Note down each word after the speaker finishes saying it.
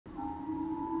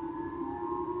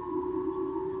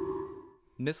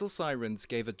Missile sirens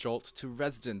gave a jolt to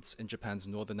residents in Japan's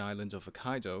northern island of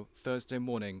Hokkaido Thursday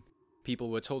morning.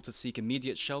 People were told to seek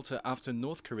immediate shelter after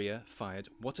North Korea fired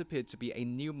what appeared to be a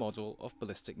new model of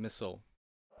ballistic missile.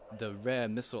 The rare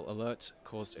missile alert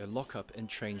caused a lockup in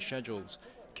train schedules.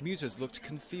 Commuters looked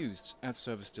confused at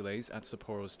service delays at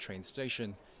Sapporo's train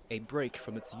station, a break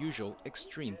from its usual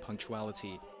extreme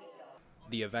punctuality.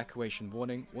 The evacuation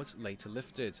warning was later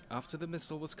lifted after the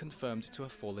missile was confirmed to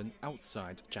have fallen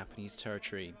outside Japanese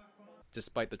territory.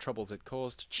 Despite the troubles it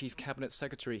caused, Chief Cabinet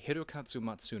Secretary Hirokatsu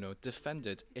Matsuno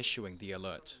defended issuing the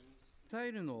alert.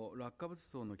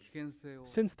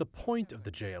 Since the point of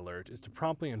the J alert is to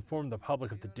promptly inform the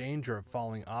public of the danger of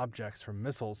falling objects from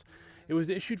missiles, it was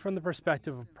issued from the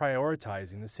perspective of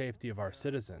prioritizing the safety of our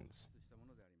citizens.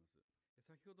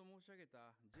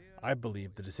 I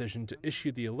believe the decision to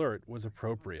issue the alert was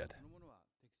appropriate.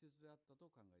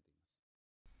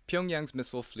 Pyongyang's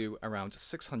missile flew around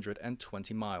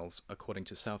 620 miles, according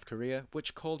to South Korea,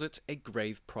 which called it a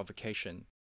grave provocation.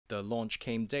 The launch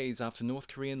came days after North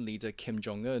Korean leader Kim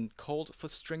Jong-un called for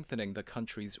strengthening the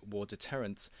country's war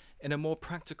deterrence in a more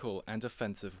practical and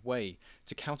offensive way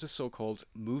to counter so-called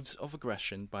moves of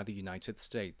aggression by the United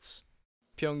States.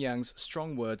 Pyongyang's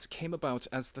strong words came about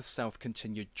as the South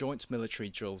continued joint military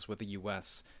drills with the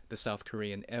US. The South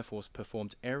Korean Air Force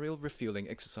performed aerial refueling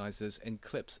exercises in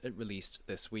clips it released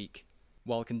this week.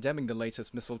 While condemning the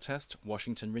latest missile test,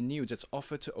 Washington renewed its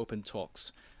offer to open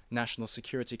talks. National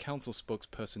Security Council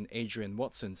spokesperson Adrian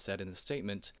Watson said in a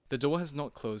statement, "The door has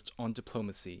not closed on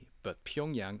diplomacy, but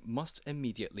Pyongyang must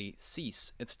immediately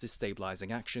cease its destabilizing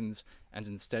actions and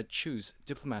instead choose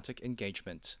diplomatic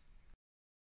engagement."